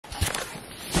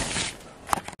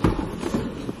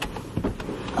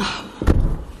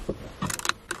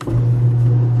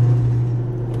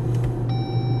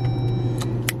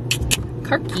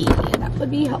parky. That would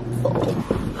be helpful.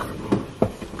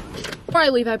 Before I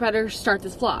leave, I better start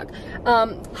this vlog.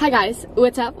 Hi guys,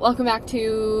 what's up? Welcome back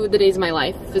to the days of my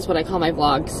life, is what I call my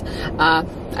vlogs.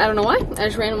 I don't know why, I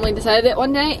just randomly decided it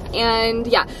one day, and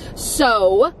yeah.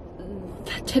 So,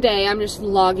 today I'm just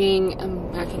vlogging,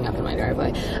 I'm backing up in my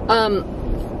driveway.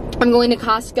 I'm going to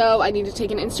Costco, I need to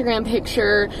take an Instagram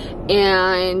picture,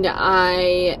 and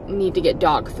I need to get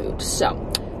dog food. So,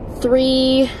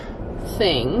 3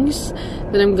 things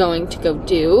that I'm going to go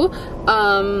do.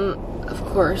 Of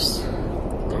course,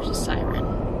 there's a siren.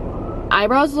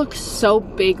 Eyebrows look so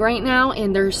big right now,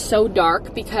 and they're so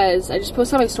dark because I just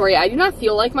posted on my story. I do not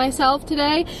feel like myself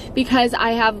today because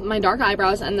I have my dark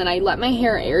eyebrows and then I let my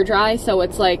hair air dry, so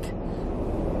it's like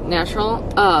natural,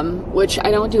 which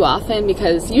I don't do often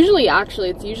because usually,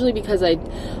 actually, it's usually because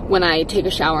when I take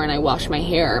a shower and I wash my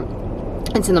hair,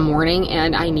 it's in the morning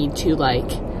and I need to like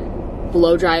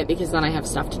blow dry it because then I have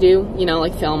stuff to do, you know,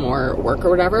 like film or work or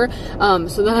whatever.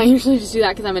 So then I usually just do that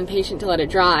because I'm impatient to let it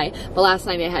dry. But last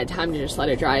night I had time to just let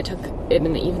it dry. I took it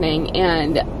in the evening,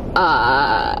 and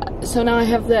so now I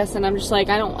have this, and I'm just like,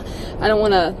 I don't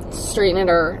want to straighten it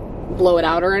or blow it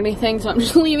out or anything, so I'm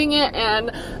just leaving it.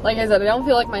 And like I said, I don't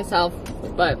feel like myself,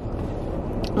 but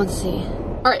let's see.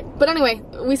 Alright, but anyway,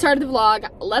 we started the vlog.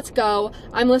 Let's go.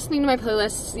 I'm listening to my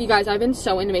playlists. You guys, I've been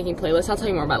so into making playlists. I'll tell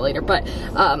you more about it later. But,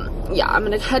 yeah, I'm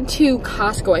gonna head to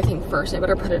Costco, I think, first. I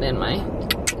better put it in my...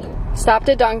 Stopped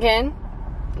at Dunkin'.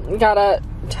 Got a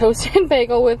toasted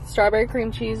bagel with strawberry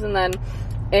cream cheese and then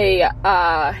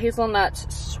a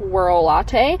hazelnut swirl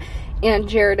latte. And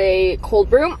Jared a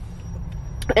cold brew.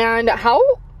 And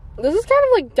this is kind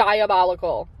of, like,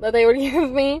 diabolical that they would give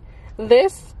me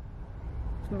this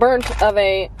burnt of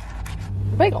a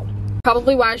bagel.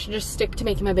 Probably why I should just stick to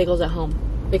making my bagels at home,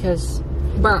 because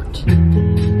burnt.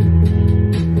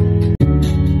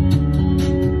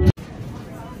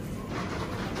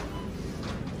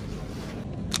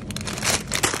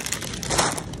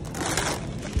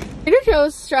 Trader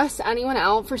Joe's stress anyone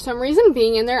out for some reason.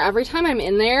 Being in there, every time I'm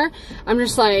in there, I'm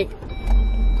just like,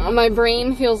 my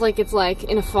brain feels like it's like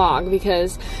in a fog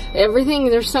because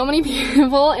there's so many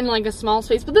people in like a small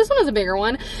space, but this one is a bigger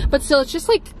one, but still it's just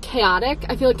like chaotic.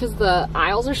 I feel like because the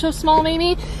aisles are so small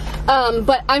maybe.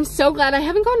 But I'm so glad I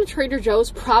haven't gone to Trader Joe's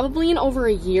probably in over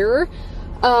a year,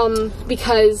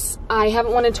 because I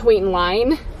haven't wanted to wait in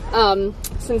line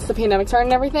since the pandemic started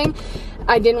and everything.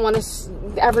 I didn't want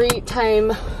to, every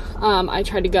time I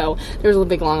tried to go, there was a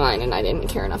big long line and I didn't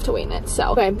care enough to wait in it.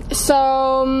 So, okay,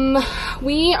 so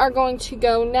we are going to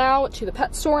go now to the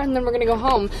pet store and then we're gonna go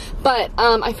home. But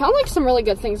I found like some really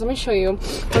good things. Let me show you.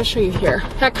 I'll show you here.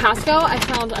 At Costco, I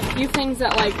found a few things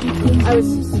that like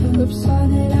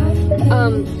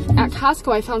at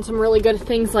Costco, I found some really good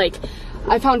things. Like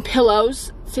I found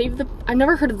pillows. I've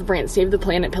never heard of the brand Save the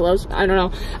Planet pillows. I don't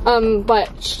know.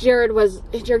 But Jared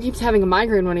keeps having a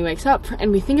migraine when he wakes up,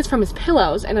 and we think it's from his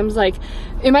pillows. And I was like,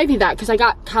 it might be that, because I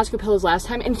got Costco pillows last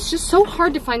time, and it's just so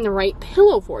hard to find the right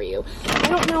pillow for you. I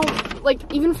don't know, like,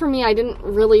 even for me, I didn't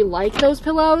really like those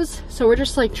pillows. So we're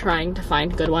just like trying to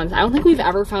find good ones. I don't think we've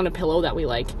ever found a pillow that we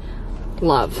like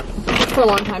love for a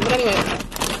long time. But anyway,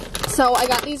 so I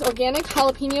got these organic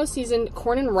jalapeno seasoned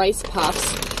corn and rice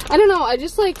puffs. I don't know, I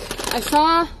just like, I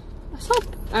saw,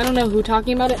 I don't know who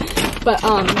talking about it, but,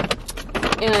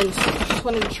 and just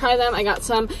wanted to try them. I got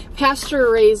some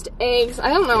pasture-raised eggs. I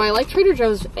don't know, I like Trader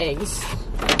Joe's eggs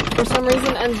for some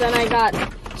reason. And then I got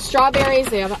strawberries.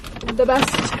 They have the best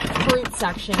fruit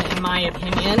section, in my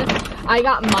opinion. I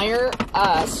got Meyer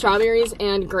strawberries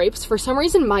and grapes. For some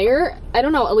reason, Meyer, I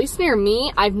don't know, at least near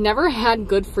me, I've never had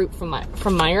good fruit from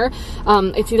Meyer.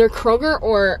 It's either Kroger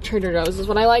or Trader Joe's is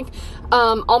what I like.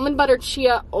 Almond butter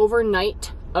chia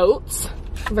overnight oats.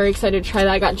 I'm very excited to try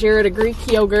that. I got Jared a Greek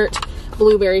yogurt,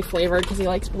 blueberry flavored, because he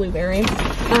likes blueberry.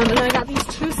 And then I got these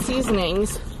 2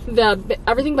 seasonings. The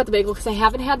Everything But the Bagel, because I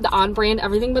haven't had the on-brand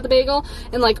Everything But the Bagel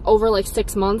in like over like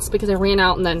 6 months because I ran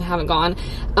out and then haven't gone.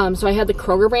 So I had the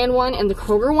Kroger brand one, and the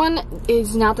Kroger one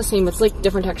is not the same. It's like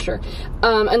different texture.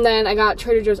 And then I got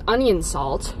Trader Joe's onion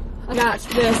salt. I got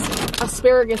this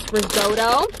asparagus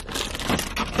risotto.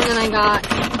 And then I got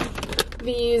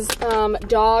these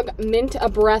dog mint a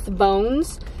breath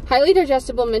bones. Highly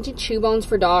digestible minty chew bones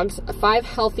for dogs. 5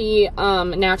 healthy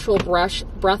natural breath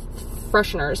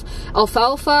fresheners.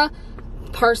 Alfalfa,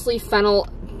 parsley, fennel,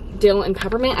 dill, and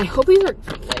peppermint. I hope these are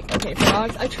like okay for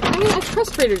dogs. I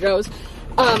trust Trader Joe's.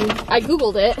 I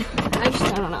googled it. I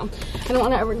don't know. I don't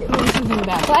want to ever get something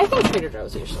bad, but I think Trader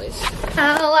Joe's usually is.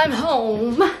 Well, I'm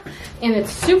home and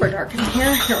it's super dark in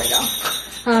here. Here we go.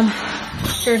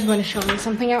 Jared's going to show me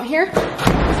something out here.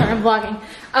 Sorry, I'm vlogging.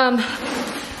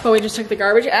 But we just took the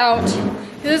garbage out.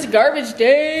 This is garbage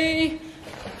day.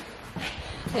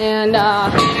 And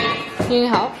you need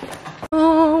help?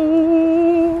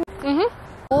 Oh.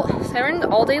 Siren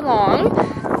all day long,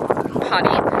 potty,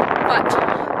 but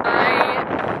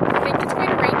I think it's going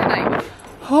to rain tonight.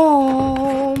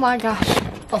 Oh my gosh.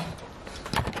 Oh,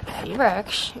 hey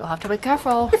Rex, you'll have to be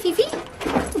careful. Fifi.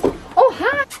 Oh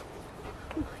hi.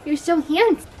 You're so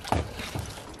handsome.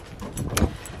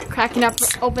 Cracking up,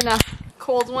 open a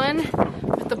cold one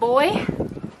with the boy.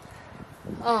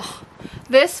 Oh,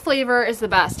 this flavor is the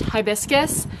best.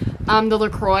 Hibiscus. The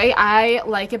LaCroix, I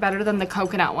like it better than the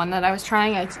coconut one that I was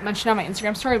trying. I mentioned on my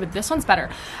Instagram story, but this one's better.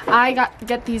 I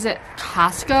get these at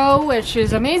Costco, which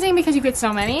is amazing because you get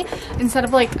so many. Instead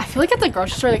of like, I feel like at the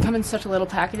grocery store they come in such little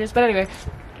packages. But anyway,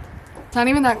 it's not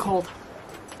even that cold.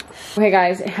 Okay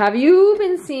guys, have you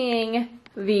been seeing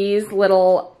these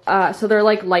little, so they're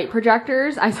like light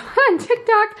projectors. I saw it on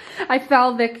TikTok. I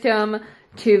fell victim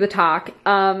to the talk.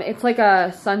 It's like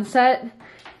a sunset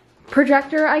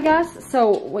projector, I guess.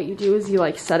 So what you do is you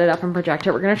like set it up and project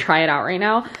it. We're gonna try it out right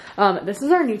now. This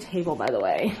is our new table, by the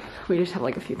way. We just have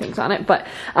like a few things on it, but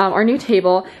our new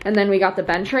table. And then we got the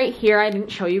bench right here. I didn't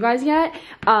show you guys yet.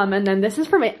 And then this is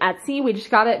from Etsy. We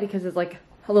just got it because it's like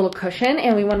a little cushion,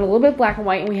 and we went a little bit black and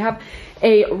white. And we have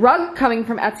a rug coming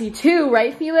from Etsy too,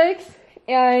 right, Felix?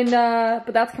 And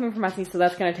but that's coming from Etsy, so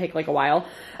that's gonna take like a while.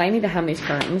 I need to hem these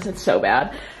curtains. It's so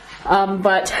bad.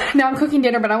 But now I'm cooking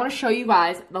dinner, but I want to show you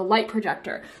guys the light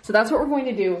projector. So that's what we're going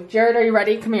to do. Jared, are you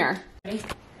ready? Come here. Ready?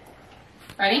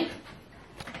 Ready?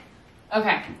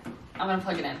 Okay. I'm going to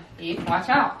plug it in. Eve, watch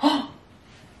out.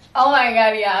 Oh my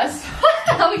god, yes.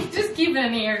 We can just keep it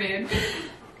in here, dude.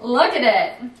 Look at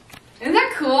it. Isn't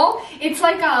that cool? It's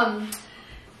like,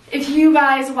 if you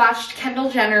guys watched Kendall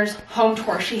Jenner's home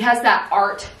tour, she has that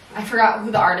art. I forgot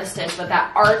who the artist is, but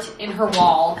that art in her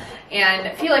wall.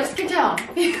 And Felix, get down.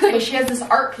 She has this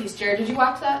art piece. Jared, did you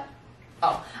watch that?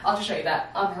 Oh, I'll just show you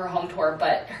that on her home tour,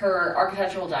 but her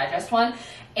Architectural Digest one.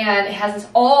 And it has this,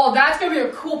 oh, that's gonna be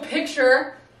a cool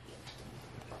picture.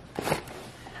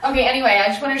 Okay, anyway, I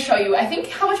just wanted to show you. I think,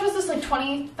 how much was this? Like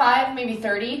 25, maybe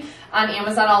 30 on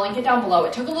Amazon. I'll link it down below.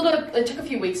 It took a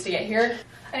few weeks to get here.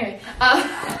 Anyway,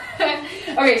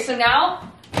 okay, so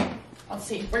now, let's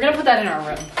see. We're gonna put that in our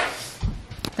room.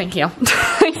 Thank you.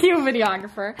 Thank you,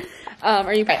 videographer.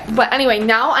 Are you okay? But anyway,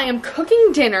 now I am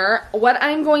cooking dinner. What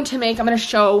I'm going to make, I'm gonna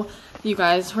show you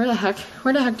guys. Where the heck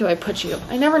do I put you?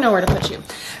 I never know where to put you.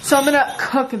 So I'm gonna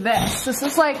cook this. This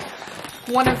is like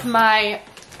one of my,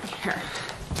 here.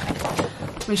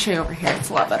 Let me show you over here. It's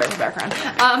a lot better in the background.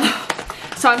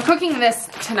 So I'm cooking this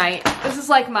tonight. This is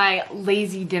like my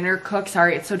lazy dinner cook.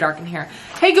 Sorry, it's so dark in here.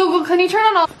 Hey Google, can you turn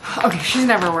on all? Okay, she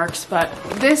never works, but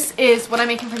this is what I'm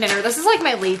making for dinner. This is like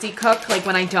my lazy cook, like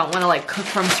when I don't want to like cook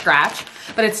from scratch,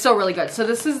 but it's still really good. So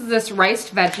this is this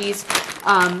riced veggies,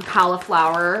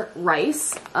 cauliflower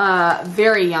rice,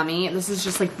 very yummy. This is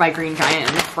just like by Green Giant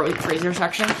in the freezer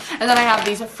section. And then I have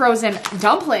these frozen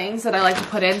dumplings that I like to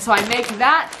put in. So I make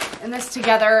that and this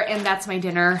together, and that's my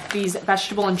dinner. These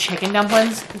vegetable and chicken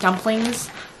dumplings,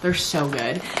 they're so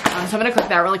good. So I'm gonna cook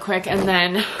that really quick, and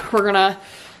then we're gonna,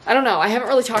 I don't know, I haven't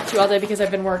really talked to you all day because I've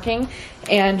been working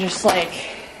and just like,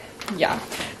 yeah,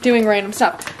 doing random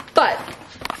stuff. But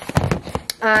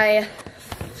I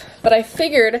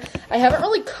figured I haven't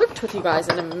really cooked with you guys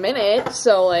in a minute,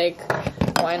 so like,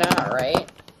 why not,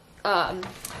 right? I'm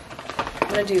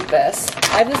gonna do this.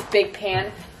 I have this big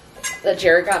pan that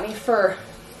Jared got me for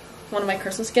one of my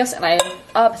Christmas gifts, and I am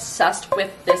obsessed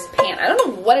with this pan. I don't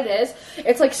know what it is.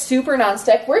 It's like super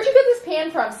nonstick. Where'd you get this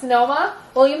pan from? Sonoma?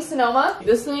 Williams Sonoma?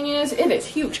 This thing is, it is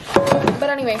huge. But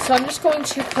anyway, so I'm just going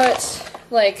to put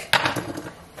like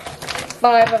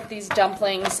 5 of these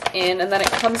dumplings in, and then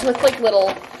it comes with like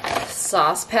little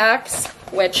sauce packs,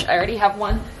 which I already have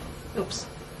one. Oops.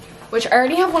 Which I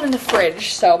already have one in the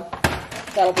fridge, so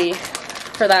that'll be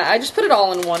for that. I just put it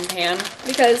all in one pan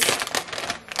because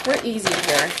we're easy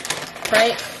here.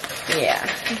 Right? Yeah.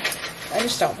 I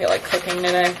just don't feel like cooking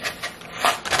today.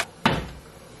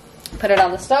 Put it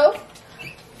on the stove.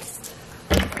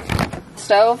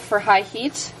 Stove for high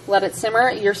heat. Let it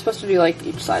simmer. You're supposed to do like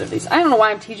each side of these. I don't know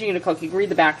why I'm teaching you to cook. You can read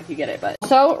the back if you get it, but.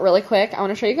 So, really quick, I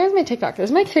want to show you guys my TikTok.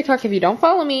 There's my TikTok. If you don't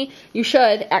follow me, you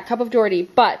should, at Cup of Doherty.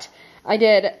 But I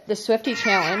did the Swiftie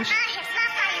challenge.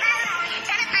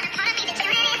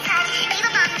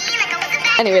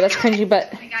 Anyway, that's cringy,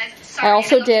 but I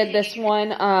also did this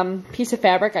one piece of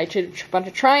fabric. I did a bunch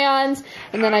of try-ons,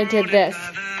 and then I did this.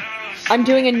 I'm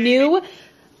doing a new,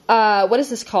 what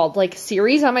is this called? Like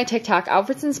series on my TikTok.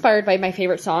 Outfits inspired by my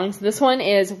favorite songs. This one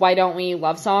is Why Don't We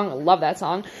Love Song. Love that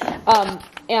song.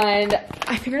 And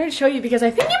I figured I'd show you because I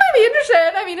think you might be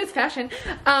fashion. I mean, it's fashion.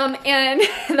 And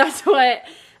that's what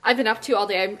I've been up to all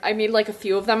day. I made like a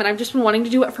few of them, and I've just been wanting to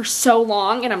do it for so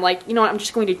long, and I'm like, you know what, I'm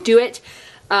just going to do it.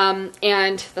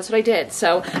 And that's what I did.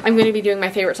 So I'm going to be doing my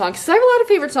favorite songs, because I have a lot of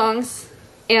favorite songs.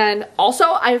 And also,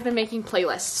 I've been making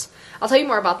playlists. I'll tell you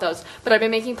more about those, but I've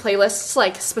been making playlists,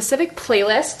 like specific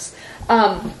playlists,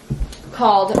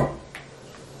 called,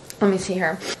 let me see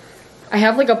here. I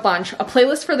have like a bunch. A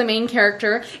playlist for the main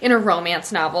character in a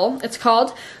romance novel. It's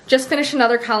called Just Finished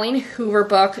Another Colleen Hoover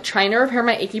Book, Trying to Repair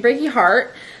My Achy Breaky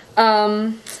Heart.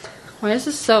 Why is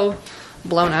this so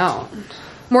blown out?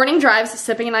 Morning drives,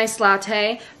 sipping an iced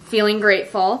latte, feeling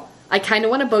grateful. I kind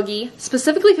of want a boogie.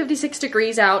 Specifically 56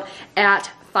 degrees out at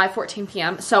 5:14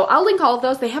 p.m. So I'll link all of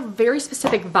those. They have very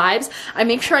specific vibes. I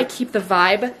make sure I keep the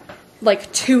vibe like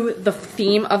to the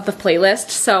theme of the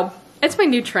playlist. So it's my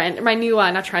new trend, my new,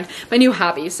 not trend, my new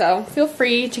hobby. So feel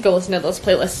free to go listen to those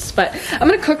playlists. But I'm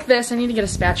gonna cook this. I need to get a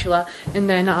spatula, and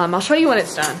then I'll show you when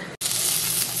it's done.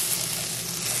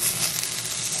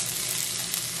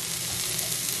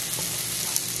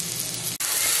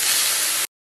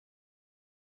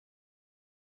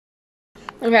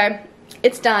 Okay,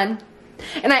 it's done.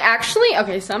 And I actually,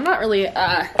 okay, so I'm not really,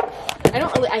 I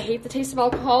hate the taste of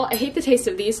alcohol. I hate the taste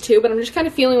of these too, but I'm just kind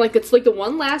of feeling like it's like the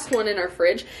one last one in our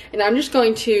fridge, and I'm just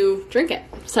going to drink it.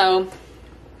 So,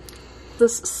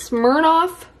 this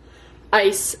Smirnoff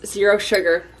Ice, 0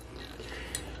 sugar.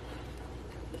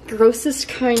 Grossest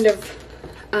kind of,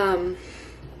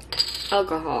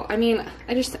 alcohol. I mean,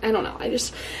 I don't know.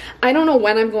 I don't know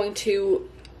when I'm going to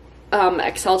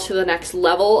excel to the next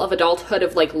level of adulthood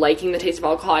of like liking the taste of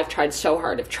alcohol. I've tried so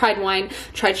hard. I've tried wine,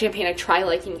 tried champagne, I tried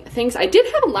liking things. I did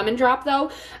have a lemon drop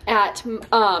though at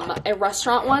a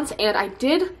restaurant once, and I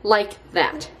did like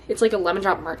that. It's like a lemon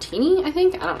drop martini, I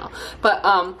think. I don't know. But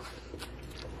I'm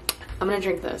gonna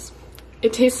drink this.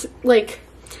 It tastes like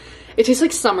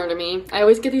summer to me. I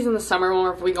always get these in the summer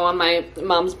whenever we go on my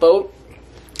mom's boat.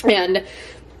 And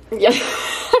yeah,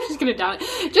 I'm just gonna down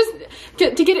it. Just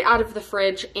to get it out of the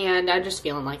fridge, and I'm just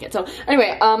feeling like it. So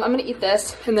anyway, I'm gonna eat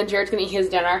this, and then Jared's gonna eat his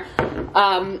dinner.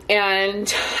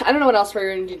 And I don't know what else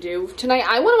we're going to do tonight.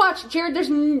 I want to watch, Jared, there's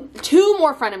 2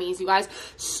 more Frenemies, you guys.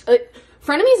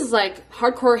 Frenemies is like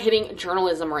hardcore hitting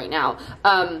journalism right now.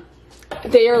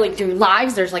 They are like doing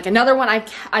lives. There's like another one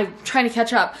I'm trying to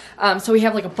catch up. So we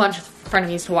have like a bunch of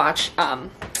Frenemies to watch.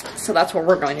 So that's what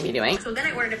we're going to be doing. So then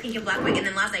I ordered a pink and black wig, and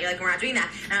then last night you're like, we're not doing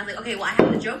that. And I was like, okay, well I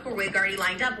have the Joker wig already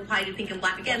lined up. We'll probably do pink and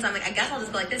black again. So I'm like, I guess I'll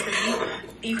just go like this, because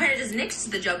you kind of just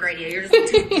nixed the Joker idea. You're just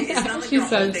it's not like she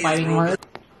said fighting words.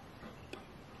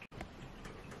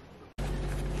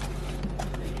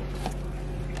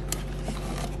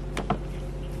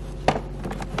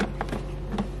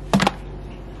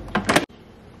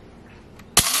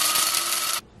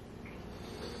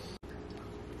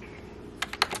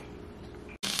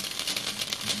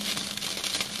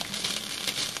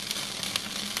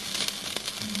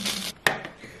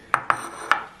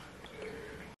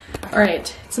 All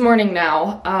right, it's morning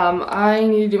now. I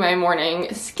need to do my morning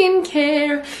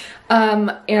skincare,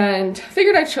 and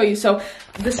figured I'd show you. So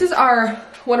this is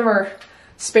one of our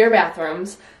spare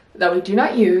bathrooms that we do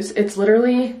not use. It's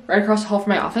literally right across the hall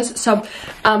from my office. So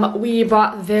we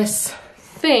bought this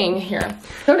thing here.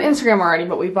 I showed Instagram already,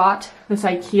 but we bought this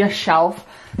IKEA shelf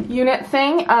unit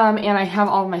thing, and I have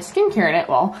all of my skincare in it.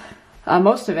 Well,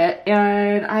 most of it,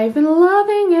 and I've been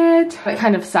loving it. I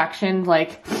kind of sectioned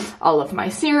like all of my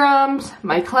serums,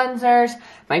 my cleansers,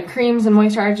 my creams and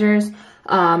moisturizers,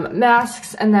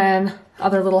 masks, and then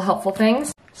other little helpful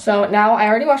things. So now I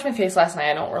already washed my face last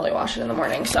night. I don't really wash it in the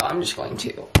morning, so I'm just going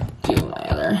to do my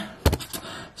other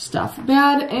stuff.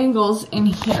 Bad angles in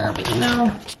here, but you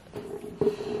know.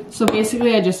 So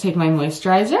basically I just take my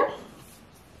moisturizer,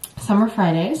 Summer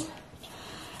Fridays,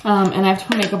 and I have to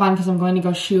put makeup on because I'm going to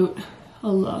go shoot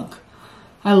a look.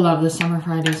 I love the Summer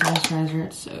Fridays moisturizer.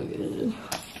 It's so good.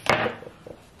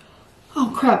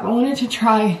 Oh crap, I wanted to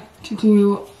try to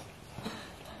do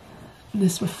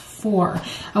this before.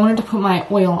 I wanted to put my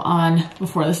oil on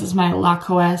before. This is my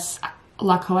Lacoste,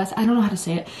 I don't know how to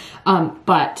say it,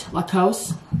 but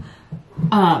Lacoste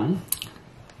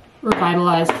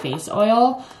Revitalized Face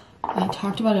Oil. I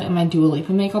talked about it in my Dua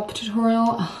Lipa makeup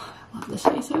tutorial. Oh, I love this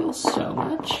face oil so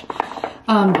much.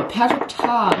 But Patrick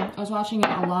Ta, I was watching an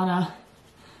Alana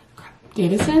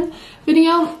Davison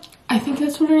video. I think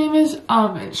that's what her name is.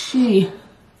 And she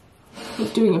was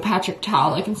doing a Patrick Ta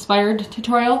like inspired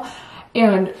tutorial,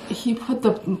 and he put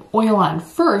the oil on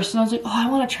first, and I was like, oh, I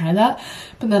want to try that,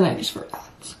 but then I just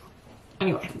forgot.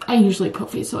 Anyway, I usually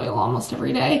put face oil almost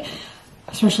every day,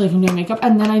 especially if I'm doing makeup,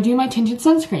 and then I do my tinted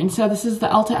sunscreen. So this is the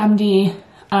Ulta MD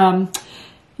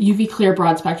UV clear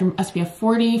broad spectrum SPF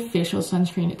 40 facial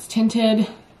sunscreen. It's tinted. I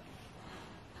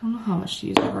don't know how much to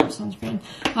use over sunscreen.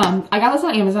 I got this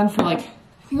on Amazon for like,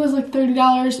 I think it was like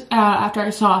 $30 after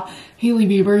I saw Hailey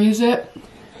Bieber use it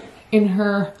in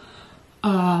her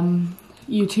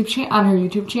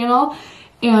YouTube channel,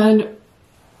 and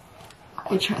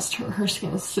I trust her. Her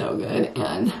skin is so good.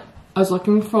 And I was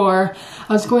going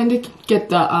to get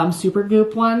the Super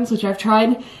Goop ones, which I've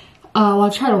tried. Well,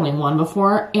 I've tried only one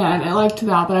before, and I liked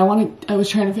that, but I was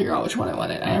trying to figure out which one I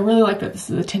wanted. And I really like that this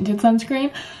is a tinted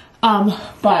sunscreen.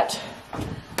 But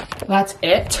that's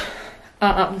it.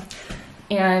 And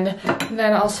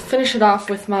then I'll finish it off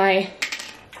with my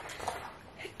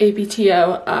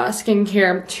APTO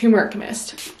skincare turmeric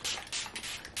mist.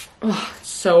 Oh, it's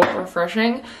so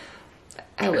refreshing.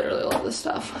 I literally love this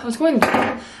stuff. I was going to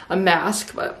do a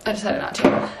mask, but I decided not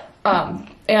to.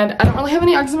 And I don't really have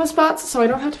any eczema spots, so I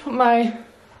don't have to put my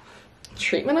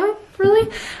treatment on,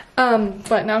 really.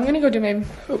 But now I'm gonna go do my,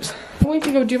 oops. I'm going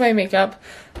to go do my makeup.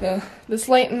 This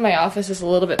light in my office is a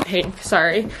little bit pink,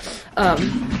 sorry.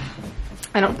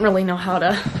 I don't really know how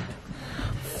to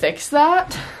fix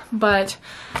that, but,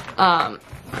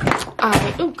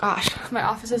 oh gosh, my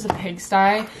office is a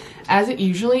pigsty, as it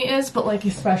usually is, but like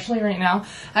especially right now.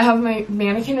 I have my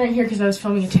mannequin right here because I was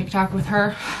filming a TikTok with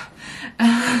her.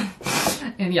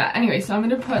 And yeah, anyway, so I'm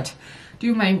gonna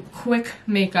do my quick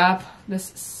makeup. Can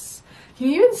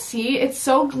you even see? It's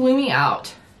so gloomy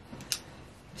out.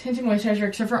 Tinted moisturizer,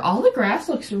 except for all the grass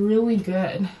looks really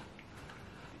good.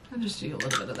 I'll just do a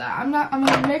little bit of that. I'm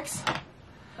gonna mix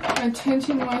my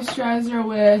tinted moisturizer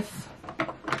with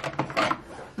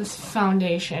this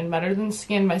foundation, Better Than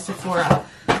Skin by Sephora.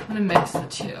 I'm gonna mix the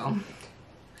two,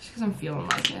 just because I'm feeling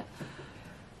like it.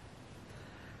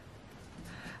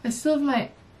 I still have my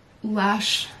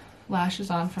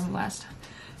lashes on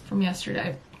from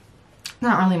yesterday.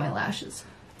 Not really my lashes.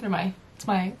 They're it's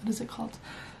my, what is it called?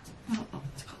 I don't know what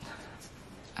it's called.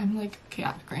 I'm like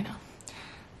chaotic right now.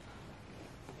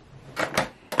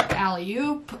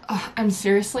 Alley-oop. I'm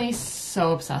seriously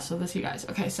so obsessed with this, you guys.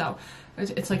 Okay, so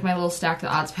it's like my little Stack the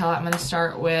Odds palette. I'm gonna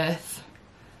start with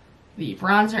the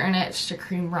bronzer in it. It's just a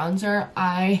cream bronzer.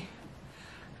 I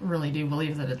really do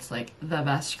believe that it's like the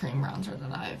best cream bronzer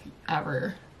that I've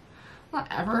ever, not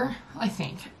ever, I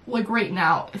think. Like right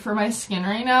now, for my skin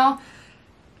right now,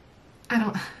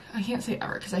 I can't say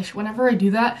ever, because whenever I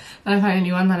do that, then I find a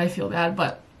new one that I feel bad,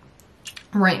 but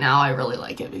right now I really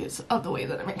like it because of the way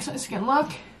that it makes my skin look.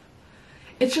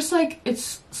 It's just like,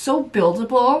 it's so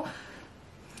buildable,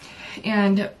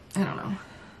 and I don't know.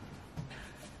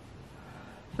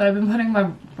 But I've been putting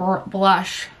my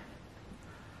blush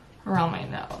around my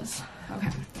nose. Okay.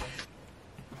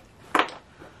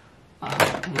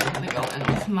 I'm gonna go in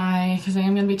with because I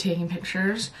am gonna be taking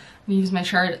pictures. I'm gonna use my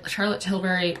Charlotte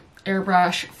Tilbury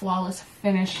Airbrush Flawless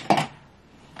Finish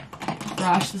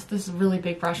brush. This is a really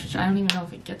big brush, which I don't even know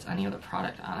if it gets any other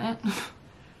product on it.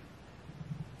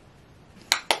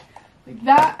 Like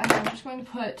that, and I'm just going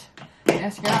to put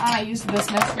mascara on. I used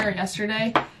this mascara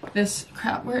yesterday. This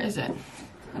crap, where is it?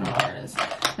 I don't know where it is.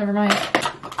 Never mind.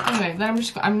 Anyway, then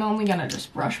I'm only gonna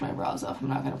just brush my brows up. I'm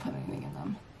not gonna put anything in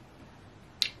them.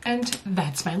 And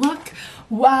that's my look.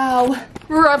 Wow,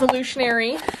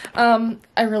 revolutionary. I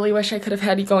really wish I could have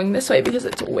had you going this way because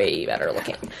it's way better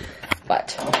looking.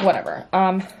 But whatever.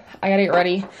 I gotta get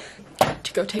ready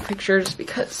to go take pictures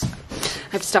because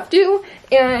I have stuff to do.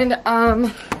 And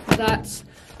that's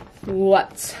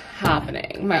what's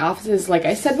happening. My office is, like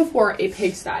I said before, a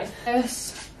pigsty.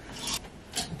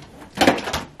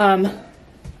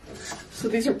 So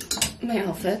these are my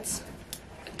outfits.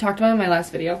 I talked about in my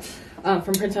last video.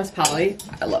 From Princess Polly.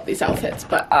 I love these outfits,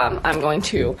 but I'm going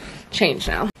to change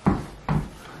now.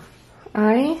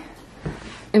 I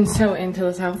am so into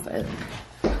this outfit.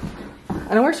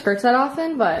 I don't wear skirts that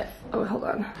often, but oh, hold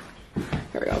on.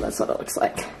 Here we go. That's what it looks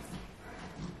like.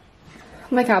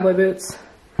 My cowboy boots.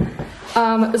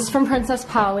 This is from Princess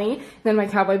Polly. Then my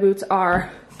cowboy boots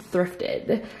are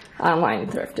thrifted, online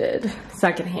thrifted,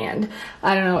 secondhand.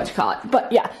 I don't know what to call it,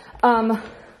 but yeah.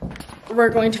 We're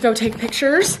going to go take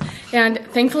pictures, and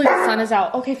thankfully the sun is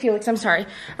out. Okay, Felix, I'm sorry.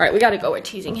 All right, we gotta go. We're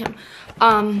teasing him.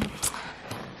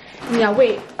 Yeah,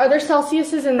 wait. Are there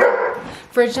Celsiuses in the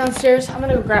fridge downstairs? I'm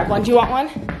gonna go grab one. Do you want one?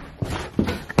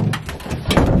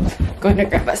 Going to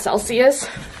grab a Celsius.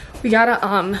 We got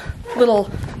a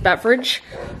little beverage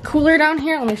cooler down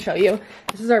here. Let me show you.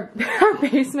 This is our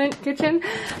basement kitchen.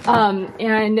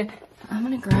 And I'm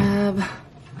gonna grab.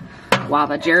 Wow,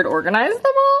 that Jared organized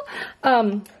them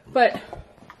all. But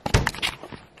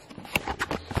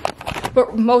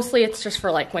mostly it's just for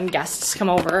like when guests come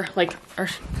over, like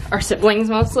our siblings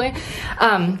mostly.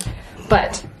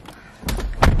 But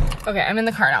Okay, I'm in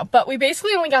the car now, but we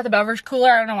basically only got the beverage cooler.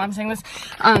 I don't know why I'm saying this,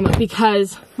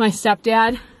 because my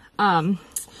stepdad,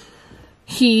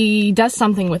 he does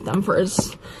something with them for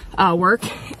his work,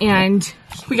 and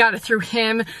we got it through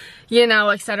him, you know,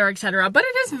 etc., etc. But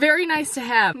it is very nice to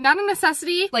have. Not a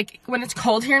necessity. Like, when it's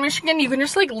cold here in Michigan, you can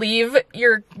just like leave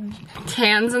your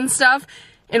cans and stuff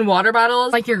in water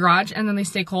bottles, like your garage, and then they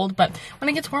stay cold. But when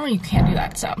it gets warmer, you can't do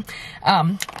that. So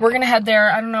we're gonna head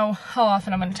there. I don't know how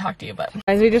often I'm gonna talk to you, but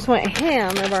guys, we just went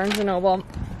ham at Barnes & Noble.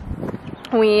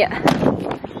 I'm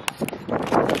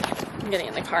getting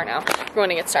in the car now. We're going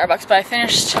to get Starbucks, but I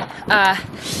finished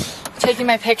taking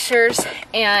my pictures,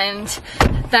 and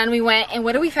then we went, and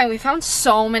what did we find? We found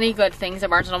so many good things at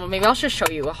Barnes & Noble. Maybe I'll just show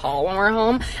you a haul when we're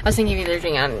home. I was thinking of either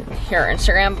doing it on here or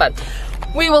Instagram, but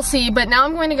we will see. But now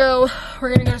we're gonna go to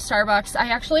Starbucks. I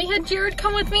actually had Jared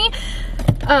come with me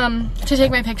to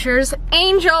take my pictures.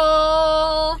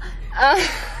 Angel!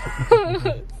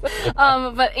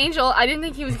 But Angel, I didn't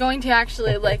think he was going to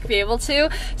actually like be able to, so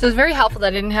it was very helpful that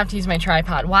I didn't have to use my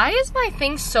tripod. Why is my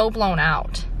thing so blown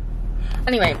out?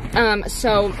 Anyway,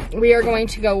 so we are going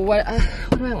to go, what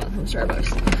do I want from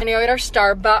Starbucks? I'm gonna go get our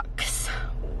Starbucks,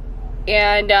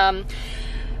 and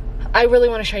I really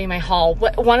want to show you my haul.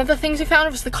 One of the things we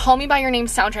found was the Call Me By Your Name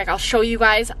soundtrack. I'll show you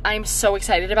guys. I'm so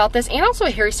excited about this, and also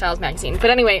a Harry Styles magazine. But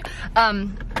anyway, all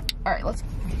right, let's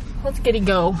get it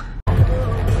go.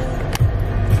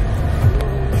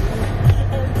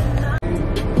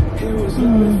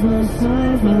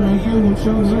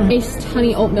 Iced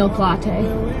honey oat milk latte.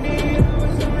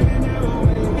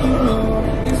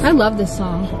 I love this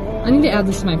song. I need to add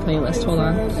this to my playlist. Hold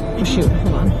on. Oh shoot,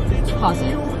 hold on. Pause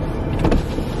it.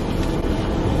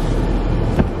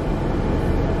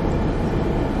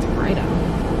 Right on.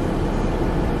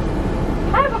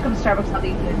 Hi, welcome to Starbucks. I'll be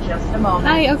here in just a moment.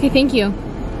 Hi, okay, thank you.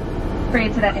 For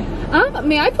you today.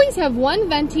 May I please have one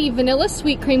venti vanilla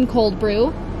sweet cream cold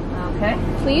brew? Okay.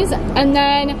 Please. And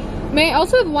then, may I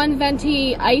also have one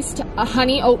venti iced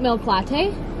honey oat milk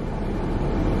latte?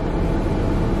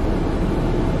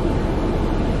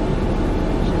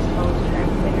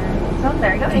 So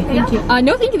there you go. Anything Thank else? you.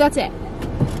 No, thank you. That's it.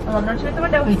 I'll note you at the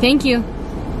window. Okay, thank you.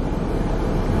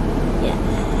 Yeah.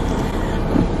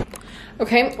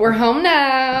 Okay, we're home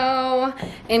now.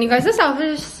 And you guys, this outfit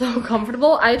is so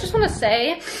comfortable. I just want to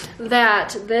say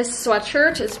that this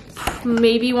sweatshirt is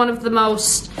maybe one of the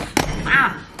most,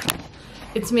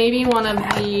 it's maybe one of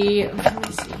the, let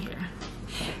me see here.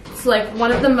 It's like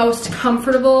one of the most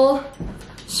comfortable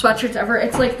sweatshirts ever.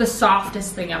 It's like the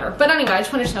softest thing ever. But anyway, I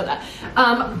just wanted to know that.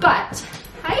 But,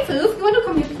 hi Foof, you want to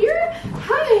come up here?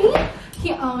 Hi.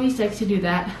 He always likes to do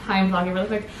that. Hi, I'm vlogging really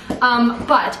quick.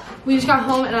 But we just got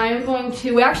home, and I'm going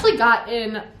to, we actually got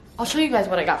in, I'll show you guys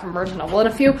what I got from Barnes & Noble in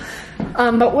a few.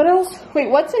 But what else? Wait,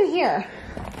 what's in here?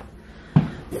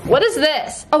 What is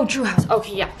this? Oh, Drew House.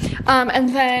 Okay, yeah. And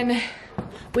then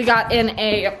we got in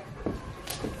a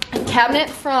cabinet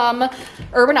from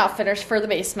Urban Outfitters for the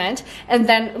basement. And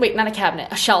then, wait, not a cabinet,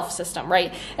 a shelf system,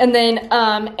 right? And then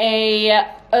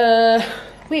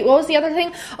wait, what was the other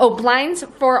thing? Oh, blinds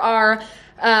for our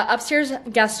upstairs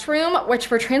guest room, which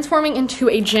we're transforming into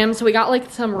a gym. So we got like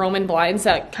some Roman blinds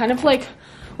that kind of like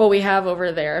what we have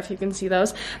over there, if you can see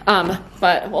those.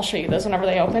 But we'll show you those whenever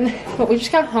they open. But we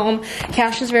just got home.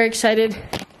 Cash is very excited.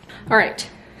 All right,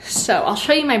 so I'll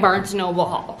show you my Barnes & Noble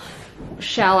haul.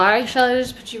 Shall I? Shall I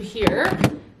just put you here?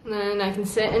 And then I can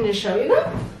sit and just show you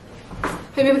them?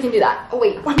 Maybe we can do that. Oh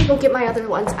wait, let me go get my other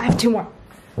ones. I have two more.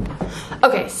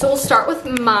 Okay, so we'll start with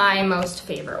my most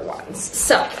favorite ones.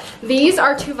 So these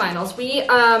are two vinyls. We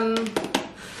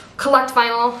collect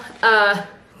vinyl,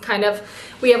 kind of.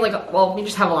 We have like, well, we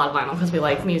just have a lot of vinyl because we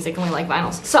like music and we like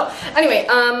vinyls. So anyway,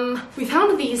 we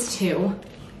found these two.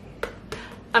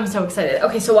 I'm so excited.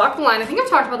 Okay, so Walk the Line. I think I've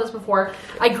talked about this before.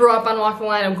 I grew up on Walk the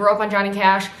Line. I grew up on Johnny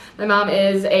Cash. My mom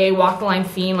is a Walk the Line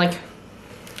fiend. Like,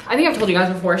 I think I've told you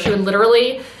guys before. She would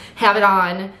literally have it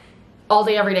on all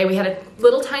day, every day. We had a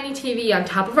little tiny TV on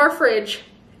top of our fridge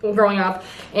growing up,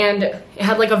 and it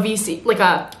had like a VC, like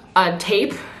a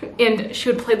tape, and she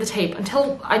would play the tape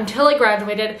until I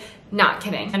graduated. Not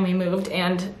kidding. And we moved,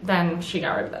 and then she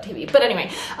got rid of that TV. But anyway,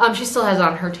 she still has it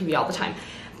on her TV all the time.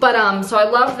 But so I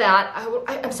love that.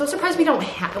 I'm so surprised we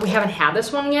haven't had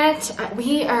this one yet.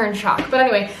 We are in shock. But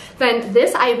anyway, then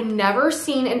this I've never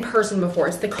seen in person before.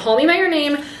 It's the Call Me By Your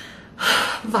Name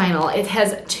vinyl. It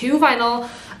has two vinyl,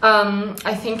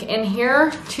 I think in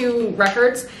here, 2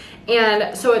 records.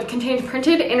 And so it contains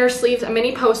printed inner sleeves, a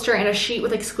mini poster, and a sheet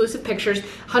with exclusive pictures,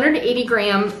 180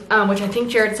 gram, which I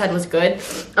think Jared said was good.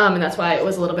 And that's why it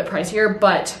was a little bit pricier,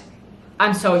 but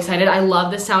I'm so excited. I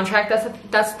love this soundtrack.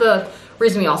 That's the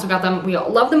reason we also got them. We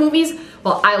all love the movies.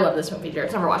 well, I love this movie.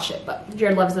 Jared's never watched it, but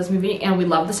Jared loves this movie, and we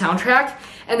love the soundtrack.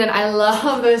 And then I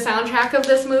love the soundtrack of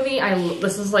this movie.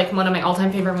 This is like one of my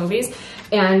all-time favorite movies.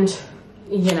 And,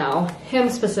 you know, him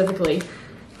specifically,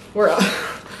 we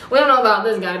don't know about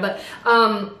this guy, but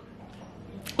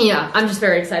yeah, I'm just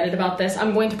very excited about this.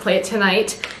 I'm going to play it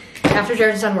tonight. After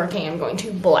Jared's done working, I'm going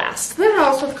to blast the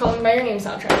house with Call Me By Your Name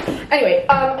soundtrack. Anyway,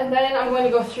 and then I'm going to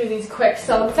go through these quick.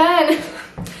 So then,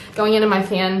 going into my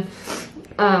fan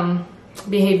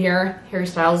behavior, Harry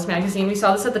Styles magazine, we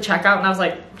saw this at the checkout, and I was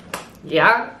like,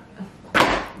 yeah,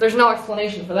 there's no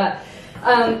explanation for that.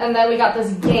 And then we got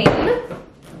this game,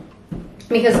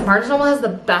 because Barnes & Noble has the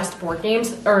best board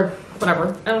games, or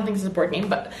whatever. I don't think this is a board game,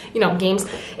 but, you know, games.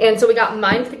 And so we got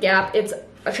Mind the Gap. It's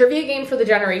a trivia game for the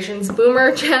generations,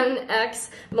 Boomer, Gen X,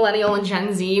 Millennial, and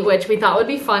Gen Z, which we thought would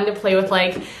be fun to play with,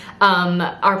 like,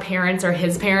 our parents or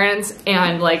his parents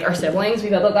and, like, our siblings.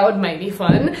 We thought that might be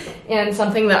fun, and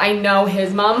something that I know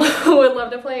his mom would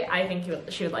love to play. I think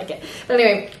she would like it. But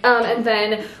anyway, and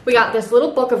then we got this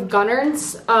little book of Gunnar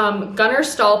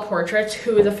Stahl portraits,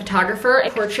 who is a photographer.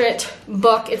 A portrait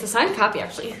book. It's a signed copy,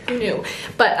 actually. Who knew?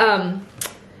 But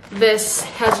this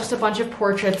has just a bunch of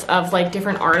portraits of, like,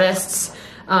 different artists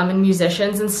and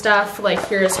musicians and stuff. Like,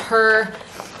 here's her.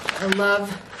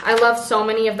 I love so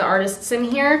many of the artists in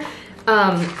here.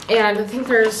 And I think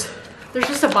there's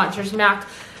just a bunch. There's Mac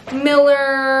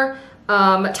Miller,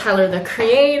 Tyler the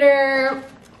Creator,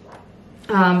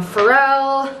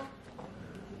 Pharrell,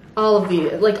 all of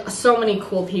these, like, so many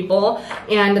cool people.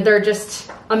 And they're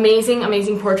just amazing,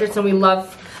 amazing portraits, and we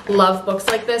love books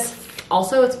like this.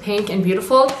 Also, it's pink and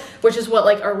beautiful, which is what,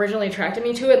 like, originally attracted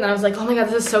me to it. And then I was like, oh my god,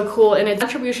 this is so cool. And it's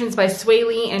contributions by Sway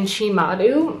Lee and Chi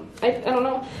Madu. I don't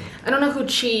know who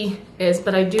Chi is,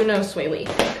 but I do know Sway Lee.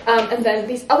 And then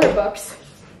these other books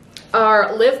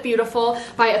are Live Beautiful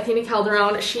by Athena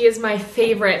Calderon. She is my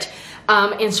favorite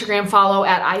Instagram follow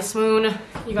at iSwoon.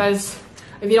 You guys,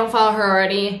 if you don't follow her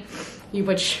already,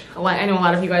 which I know a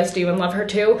lot of you guys do and love her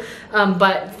too,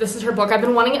 but this is her book. I've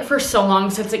been wanting it for so long,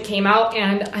 since it came out,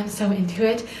 and I'm so into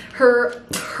it. Her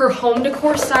home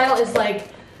decor style is like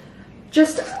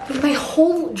just my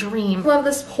whole dream. I love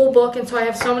this whole book, and so I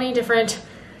have so many different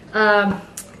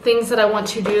things that I want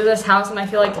to do to this house, and I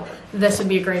feel like this would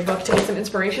be a great book to get some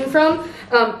inspiration from.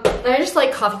 And I just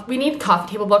like coffee. We need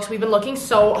coffee table books. We've been looking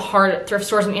so hard at thrift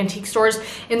stores and antique stores,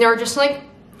 and there are just like,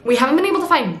 we haven't been able to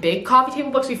find big coffee table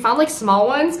books. We found like small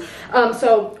ones.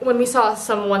 So when we saw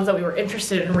some ones that we were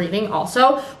interested in reading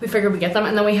also, we figured we'd get them.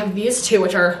 And then we have these two,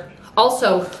 which are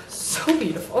also so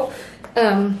beautiful.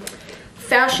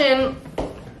 Fashion,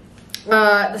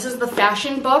 this is the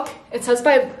fashion book. It says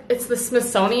it's the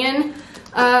Smithsonian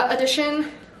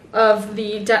edition of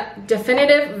the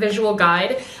Definitive Visual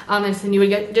Guide. It's the new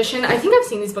edition. I think I've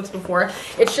seen these books before.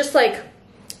 It's just like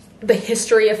the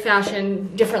history of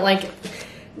fashion, different like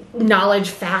knowledge,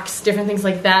 facts, different things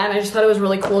like that. And I just thought it was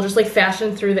really cool, just like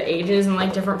fashion through the ages and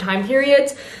like different time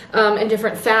periods, and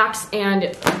different facts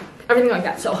and everything like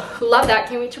that. So love that.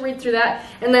 Can't wait to read through that.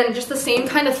 And then just the same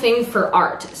kind of thing for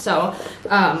art. So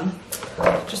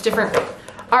just different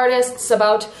artists,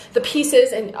 about the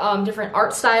pieces, and different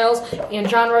art styles and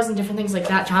genres and different things like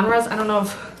that. Genres, I don't know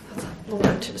if that's a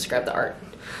word to describe the art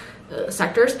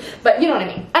sectors, but you know what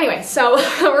I mean. Anyway, so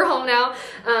we're home now.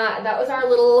 That was our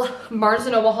little Barnes &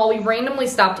 Noble haul. We randomly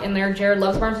stopped in there. Jared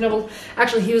loves Barnes & Noble.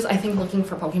 Actually, he was, I think, looking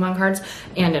for Pokemon cards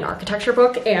and an architecture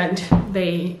book, and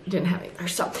they didn't have it there.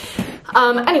 So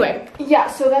anyway, yeah,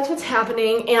 so that's what's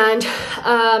happening. And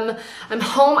I'm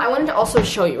home. I wanted to also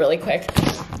show you really quick.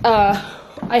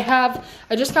 I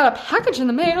just got a package in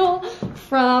the mail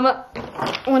from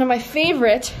one of my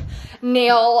favorite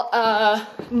nail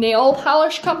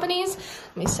polish companies.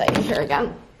 Let me say it here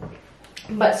again.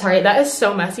 But sorry, that is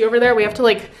so messy over there. We have to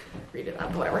like read it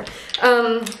up, whatever.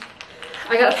 I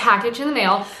got a package in the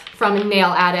mail from Nail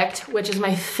Addict, which is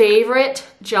my favorite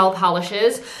gel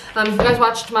polishes. If you guys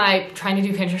watched my trying to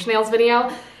do Pinterest nails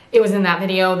video, it was in that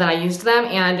video that I used them,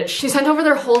 and she sent over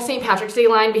their whole St. Patrick's Day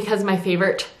line because my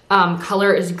favorite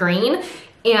color is green,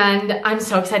 and I'm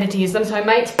so excited to use them. So I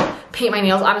might paint my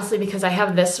nails, honestly, because I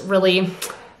have this really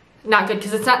not good,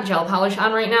 because it's not gel polish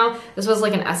on right now. This was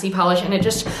like an Essie polish, and it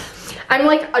just, I'm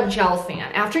like a gel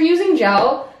fan. After using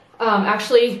gel, because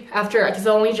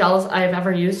the only gels I've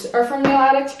ever used are from Nail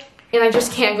Addict, and I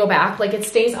just can't go back. Like, it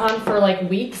stays on for like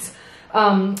weeks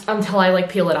until I like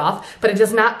peel it off, but it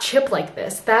does not chip like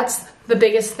this. That's the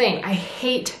biggest thing. I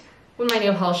hate when my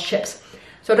nail polish chips.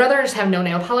 So I'd rather just have no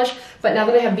nail polish, but now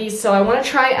that I have these, so I want to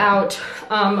try out,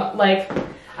 like,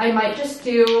 I might just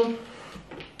do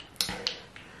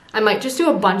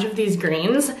a bunch of these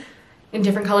greens in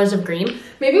different colors of green.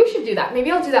 Maybe we should do that. Maybe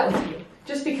I'll do that with you.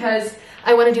 just because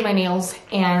I want to do my nails,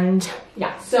 and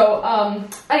yeah. So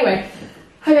anyway,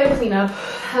 I gotta clean up.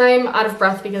 I'm out of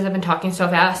breath because I've been talking so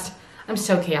fast. I'm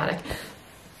so chaotic.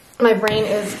 My brain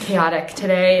is chaotic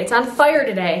today. It's on fire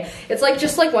today. It's like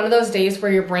just like one of those days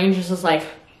where your brain just is like,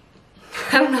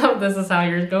 I don't know if this is how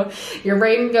yours go. Your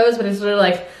brain goes, but it's literally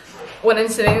like, when I'm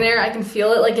sitting there, I can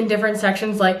feel it like in different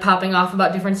sections, like popping off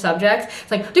about different subjects. It's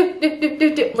like, do, do, do,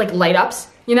 do, do, like light ups,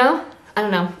 you know? I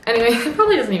don't know. Anyway, it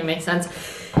probably doesn't even make sense.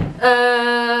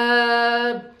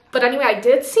 But anyway, I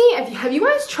did see, have you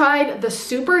guys tried the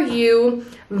Super U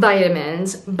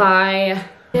vitamins by...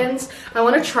 I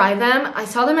want to try them. I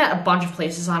saw them at a bunch of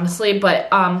places, honestly, but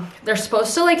they're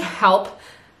supposed to like help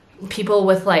people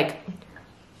with like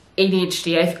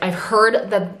ADHD. I've heard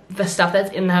that the stuff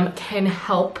that's in them can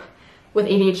help with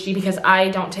ADHD because I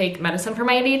don't take medicine for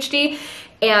my ADHD,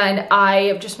 and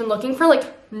I've just been looking for like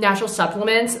natural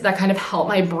supplements that kind of help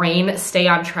my brain stay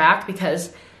on track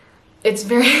because it's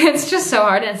just so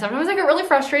hard, and sometimes I get really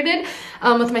frustrated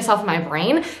with myself and my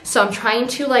brain. So I'm trying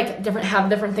to like have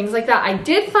different things like that. I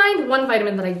did find one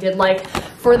vitamin that I did like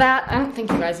for that. I don't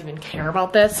think you guys even care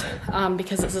about this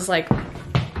because this is like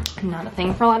not a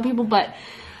thing for a lot of people, but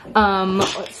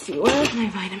let's see, where is my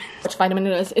vitamin? Which vitamin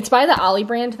it is? It's by the Ollie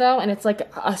brand though, and it's like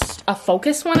a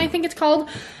focus one, I think it's called.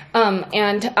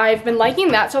 And I've been liking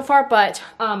that so far, but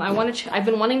I've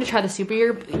been wanting to try the Super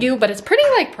U, but it's pretty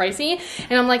like pricey,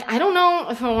 and I'm like, I don't know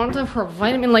if I want them for a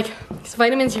vitamin, like these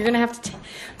vitamins you're gonna have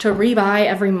to rebuy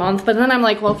every month. But then I'm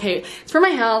like, well, okay, it's for my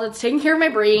health, it's taking care of my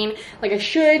brain, like I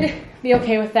should be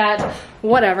okay with that,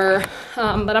 whatever.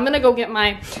 But I'm gonna go get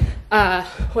my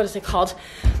what is it called,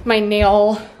 my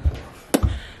nail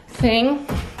thing,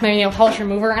 my nail polish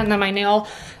remover, and then my nail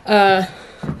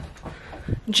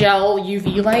gel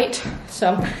UV light.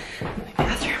 So my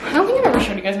bathroom, I don't think I've ever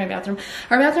showed you guys my bathroom.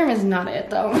 Our bathroom is not it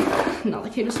though, not the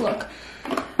cutest look.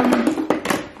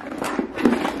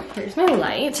 Here's my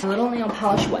light, little nail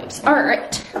polish wipes. All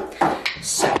right,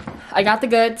 so I got the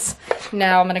goods.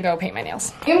 Now I'm gonna go paint my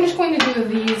nails. I'm just going to do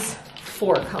these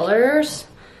 4 colors.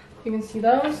 You can see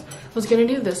those. I was gonna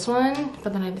do this one,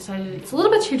 but then I decided it's a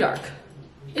little bit too dark.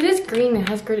 It is green, it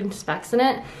has green specks in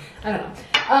it. I don't know.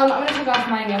 I'm gonna take off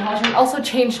my nail polish. I also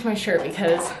changed my shirt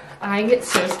because I get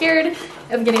so scared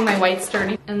of getting my whites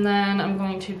dirty. And then I'm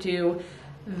going to do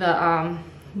the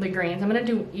greens. I'm gonna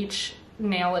do each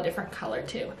nail a different color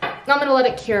too. I'm gonna let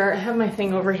it cure. I have my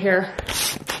thing over here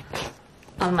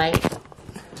on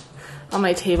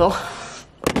my table.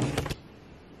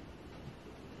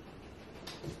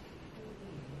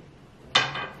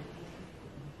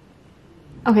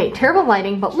 Okay, terrible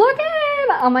lighting, but look at it!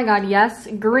 Oh my god, yes,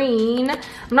 green. I'm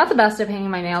not the best at painting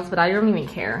my nails, but I don't even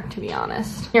care, to be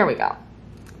honest. Here we go.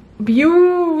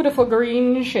 Beautiful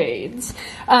green shades.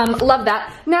 Love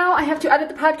that. Now I have to edit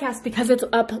the podcast because it's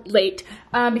up late,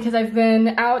 because I've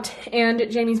been out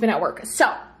and Jamie's been at work.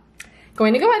 So,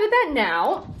 going to go edit that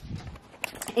now,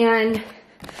 and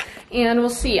we'll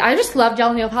see. I just love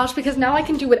gel nail polish because now I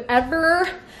can do whatever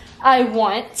I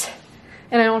want,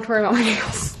 and I don't have to worry about my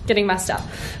nails getting messed up.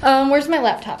 Where's my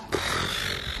laptop?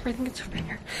 I think it's over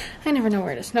here. I never know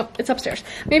where it is. Nope, it's upstairs.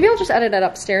 Maybe I'll just edit it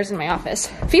upstairs in my office.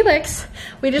 Felix,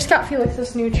 we just got Felix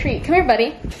this new treat. Come here,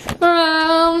 buddy.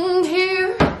 Around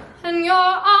here, and you're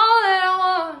all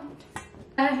that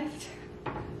I want.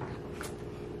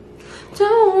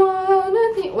 Don't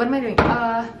wanna think. What am I doing?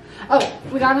 Oh,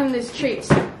 we got him these treats.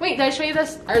 Wait, did I show you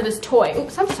this? Or this toy?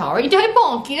 Oops, I'm sorry. Did I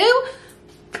bonk you?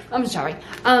 I'm sorry.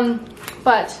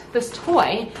 But this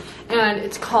toy, and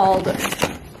it's called,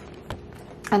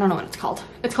 I don't know what it's called.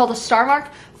 It's called a Star Mark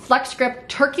Flex Grip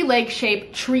Turkey Leg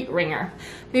Shape Treat Ringer.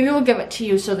 Maybe we'll give it to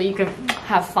you so that you can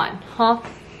have fun, huh?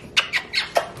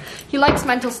 He likes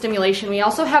mental stimulation. We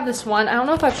also have this one, I don't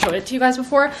know if I've showed it to you guys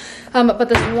before, but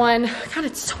this one, God,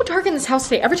 it's so dark in this house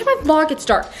today. Every time I vlog, it's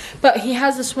dark. But he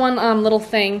has this one little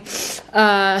thing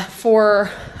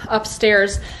for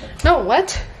upstairs. No,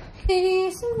 what?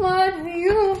 What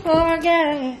you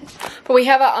forget. But we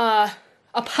have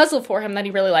a puzzle for him that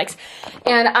he really likes.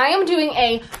 And I am doing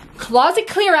a closet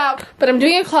clear out, but I'm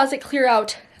doing a closet clear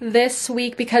out this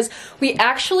week because we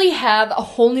actually have a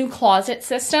whole new closet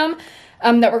system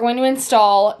that we're going to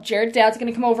install. Jared's dad's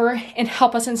gonna come over and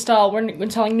help us install. We're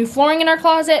installing new flooring in our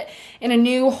closet and a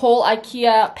new whole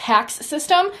IKEA PAX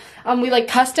system. We like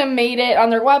custom made it on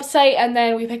their website, and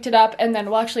then we picked it up, and then,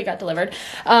 well, actually got delivered.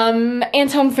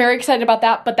 And so I'm very excited about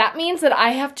that, but that means that I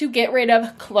have to get rid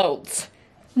of clothes.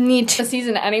 Need to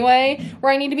season anyway where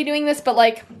I need to be doing this, but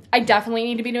like I definitely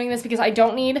need to be doing this because I'm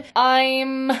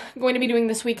going to be doing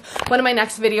this week. One of my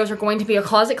next videos are going to be a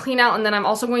closet clean out, and then I'm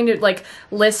also going to like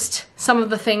list some of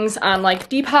the things on like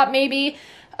Depop maybe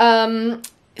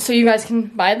So you guys can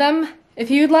buy them if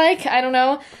you'd like, I don't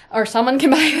know, or someone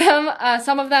can buy them,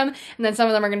 some of them, and then some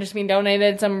of them are going to just be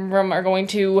donated. Some of them are going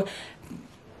to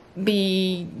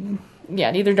be,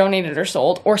 yeah, either donated or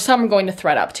sold, or some are going to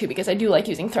ThredUp too, because I do like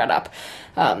using ThredUp.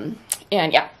 And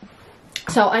yeah,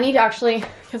 so I need to actually,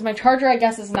 because my charger, I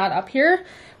guess, is not up here,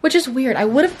 which is weird. I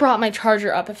would have brought my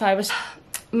charger up if I was,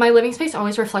 my living space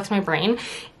always reflects my brain,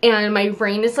 and my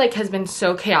brain is like, has been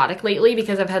so chaotic lately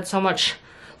because I've had so much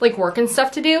like work and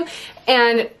stuff to do,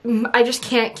 and I just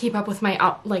can't keep up with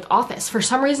my like office. For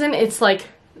some reason, it's like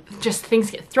just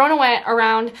things get thrown away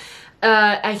around,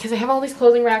 because I have all these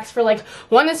clothing racks for like,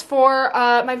 one is for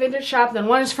my vintage shop, then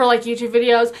one is for like YouTube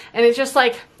videos, and it's just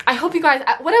like, I hope you guys,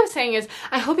 what I was saying is,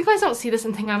 I hope you guys don't see this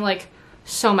and think I'm like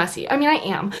so messy. I mean, I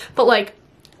am, but like,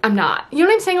 I'm not. You know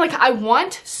what I'm saying? Like, I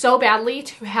want so badly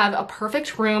to have a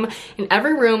perfect room in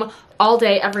every room all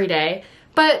day, every day.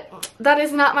 But that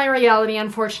is not my reality,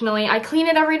 unfortunately. I clean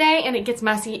it every day and it gets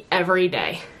messy every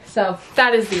day. So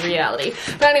that is the reality.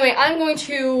 But anyway, I'm going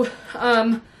to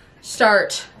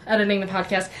start editing the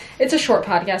podcast. It's a short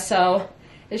podcast, so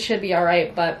it should be all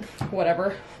right, but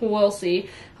whatever. We'll see.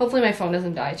 Hopefully my phone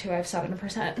doesn't die too. I have 7%.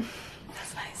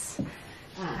 That's nice.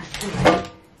 Anyway.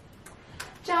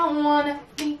 Don't wanna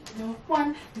be the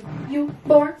one you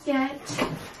forget.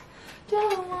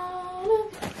 Don't wanna.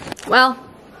 Well,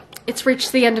 it's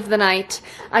reached the end of the night.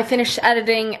 I finished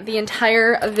editing the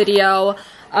entire video,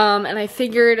 and I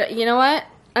figured, you know what?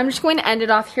 I'm just going to end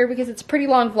it off here because it's a pretty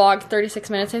long vlog, 36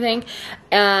 minutes, I think.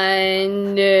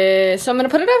 And so I'm going to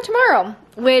put it out tomorrow,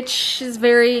 which is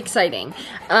very exciting,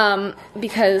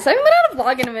 because I haven't been out of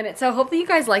vlog in a minute. So hopefully you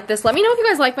guys like this. Let me know if you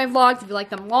guys like my vlogs, if you like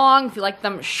them long, if you like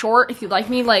them short, if you like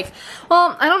me like,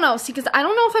 well, I don't know. See, because I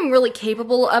don't know if I'm really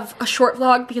capable of a short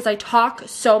vlog because I talk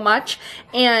so much,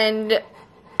 and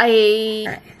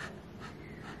oh,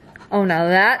 now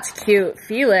that's cute,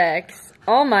 Felix.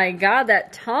 Oh my god,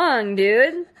 that tongue,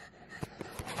 dude.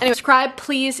 Anyway, subscribe,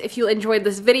 please, if you enjoyed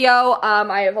this video.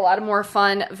 I have a lot of more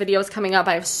fun videos coming up.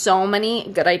 I have so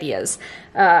many good ideas.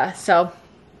 So,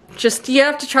 just, you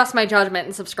have to trust my judgment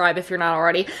and subscribe if you're not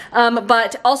already.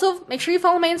 But also, make sure you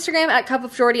follow my Instagram at Cup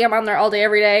of Jordy. I'm on there all day,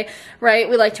 every day, right?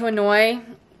 We like to annoy.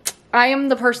 I am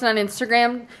the person on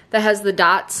Instagram that has the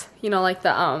dots, you know, like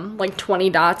the, like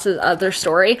 20 dots of their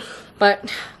story.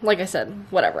 But, like I said,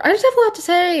 whatever. I just have a lot to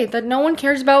say that no one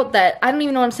cares about, that I don't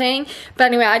even know what I'm saying. But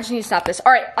anyway, I just need to stop this.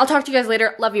 Alright, I'll talk to you guys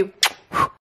later. Love you.